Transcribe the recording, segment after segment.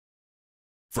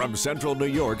From Central New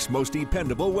York's most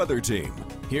dependable weather team,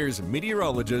 here's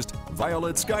meteorologist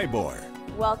Violet Skybor.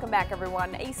 Welcome back,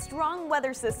 everyone. A strong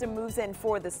weather system moves in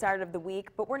for the start of the week,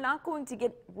 but we're not going to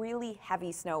get really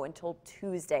heavy snow until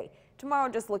Tuesday. Tomorrow,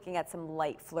 just looking at some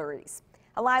light flurries.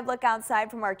 A live look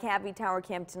outside from our Cavity Tower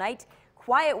Cam tonight.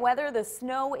 Quiet weather, the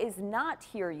snow is not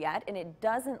here yet, and it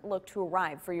doesn't look to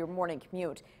arrive for your morning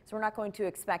commute, so we're not going to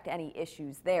expect any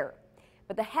issues there.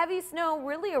 But the heavy snow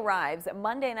really arrives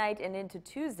Monday night and into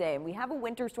Tuesday, and we have a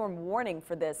winter storm warning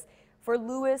for this for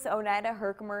Lewis, Oneida,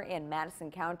 Herkimer, and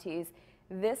Madison counties.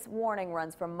 This warning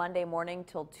runs from Monday morning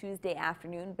till Tuesday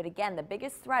afternoon, but again, the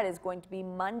biggest threat is going to be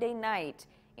Monday night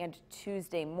and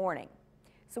Tuesday morning.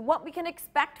 So what we can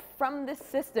expect from this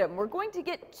system, we're going to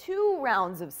get 2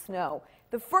 rounds of snow.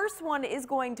 The first one is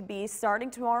going to be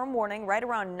starting tomorrow morning right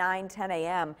around 9-10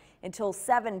 a.m. until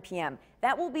 7 p.m.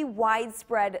 That will be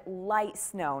widespread light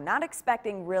snow, not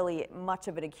expecting really much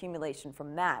of an accumulation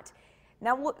from that.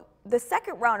 Now, the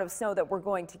second round of snow that we're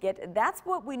going to get, that's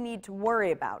what we need to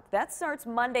worry about. That starts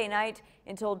Monday night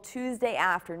until Tuesday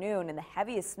afternoon, and the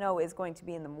heaviest snow is going to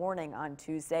be in the morning on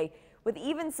Tuesday, with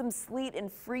even some sleet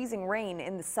and freezing rain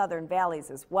in the southern valleys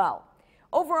as well.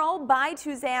 Overall, by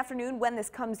Tuesday afternoon, when this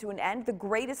comes to an end, the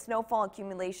greatest snowfall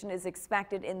accumulation is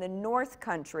expected in the North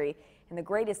Country, and the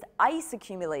greatest ice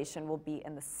accumulation will be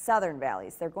in the southern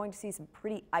valleys. They're going to see some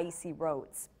pretty icy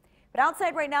roads. But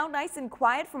outside right now, nice and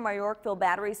quiet from our Yorkville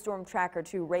Battery Storm Tracker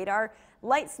 2 radar.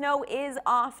 Light snow is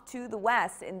off to the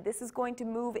west, and this is going to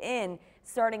move in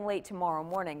starting late tomorrow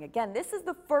morning. Again, this is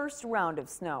the first round of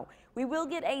snow. We will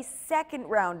get a second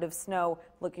round of snow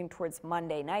looking towards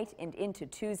Monday night and into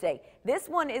Tuesday. This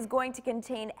one is going to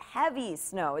contain heavy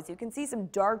snow. As you can see, some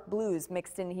dark blues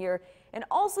mixed in here, and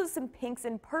also some pinks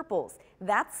and purples.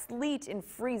 That's sleet and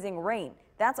freezing rain.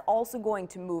 That's also going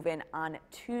to move in on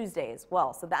Tuesday as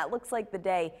well. So that looks like the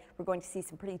day we're going to see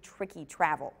some pretty tricky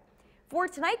travel. For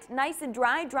tonight, nice and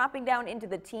dry, dropping down into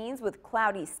the teens with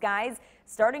cloudy skies.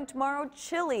 Starting tomorrow,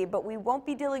 chilly, but we won't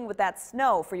be dealing with that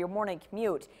snow for your morning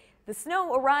commute. The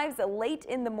snow arrives late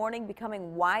in the morning,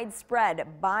 becoming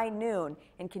widespread by noon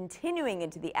and continuing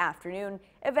into the afternoon,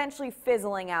 eventually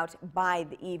fizzling out by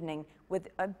the evening with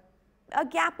a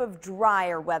gap of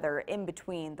drier weather in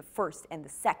between the first and the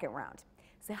second round.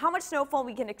 So how much snowfall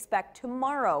we can expect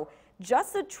tomorrow?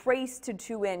 Just a trace to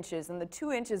 2 inches, and the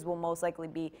 2 inches will most likely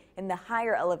be in the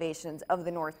higher elevations of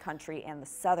the North Country and the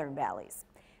southern valleys.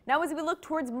 Now, as we look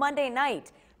towards Monday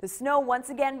night, the snow once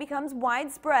again becomes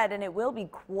widespread, and it will be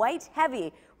quite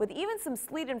heavy with even some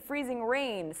sleet and freezing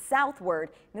rain southward.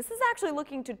 And this is actually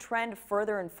looking to trend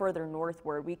further and further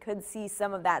northward. We could see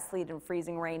some of that sleet and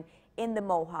freezing rain in the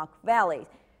Mohawk Valley.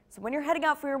 So when you're heading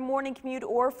out for your morning commute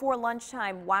or for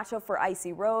lunchtime, watch out for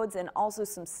icy roads and also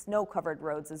some snow-covered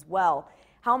roads as well.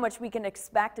 How much we can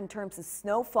expect in terms of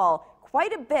snowfall?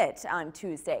 Quite a bit on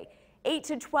Tuesday. 8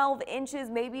 to 12 inches,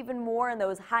 maybe even more in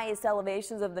those highest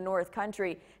elevations of the North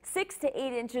Country. 6 to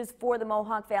 8 inches for the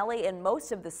Mohawk Valley and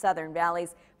most of the southern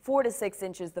valleys. 4 to 6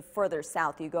 inches the further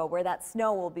south you go, where that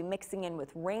snow will be mixing in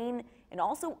with rain and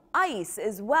also ice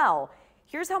as well.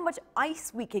 Here's how much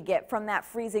ice we could get from that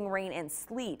freezing rain and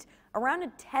sleet. Around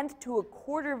 1/10 to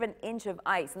 1/4 of an inch of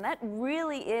ice, and that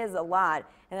really is a lot,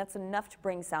 and that's enough to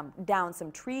bring down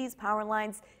some trees, power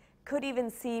lines. Could even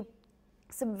see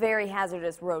some very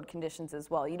hazardous road conditions as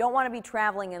well. You don't want to be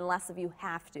traveling unless if you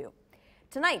have to.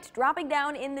 Tonight, dropping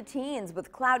down in the teens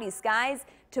with cloudy skies.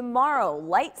 Tomorrow,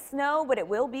 light snow, but it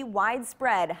will be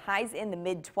widespread. Highs in the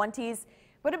mid-20s,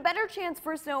 but a better chance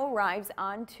for snow arrives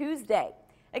on Tuesday.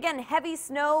 Again, heavy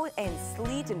snow and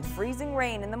sleet and freezing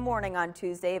rain in the morning on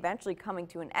Tuesday, eventually coming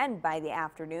to an end by the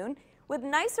afternoon, with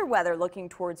nicer weather looking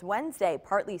towards Wednesday,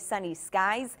 partly sunny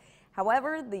skies.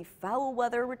 However, the foul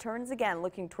weather returns again,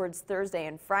 looking towards Thursday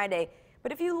and Friday.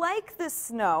 But if you like the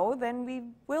snow, then we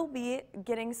will be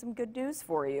getting some good news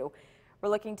for you. We're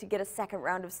looking to get a second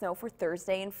round of snow for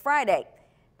Thursday and Friday.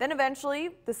 Then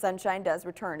eventually, the sunshine does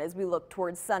return as we look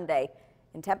towards Sunday.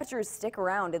 And temperatures stick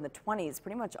around in the 20s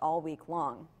pretty much all week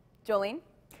long. Jolene?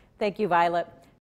 Thank you, Violet.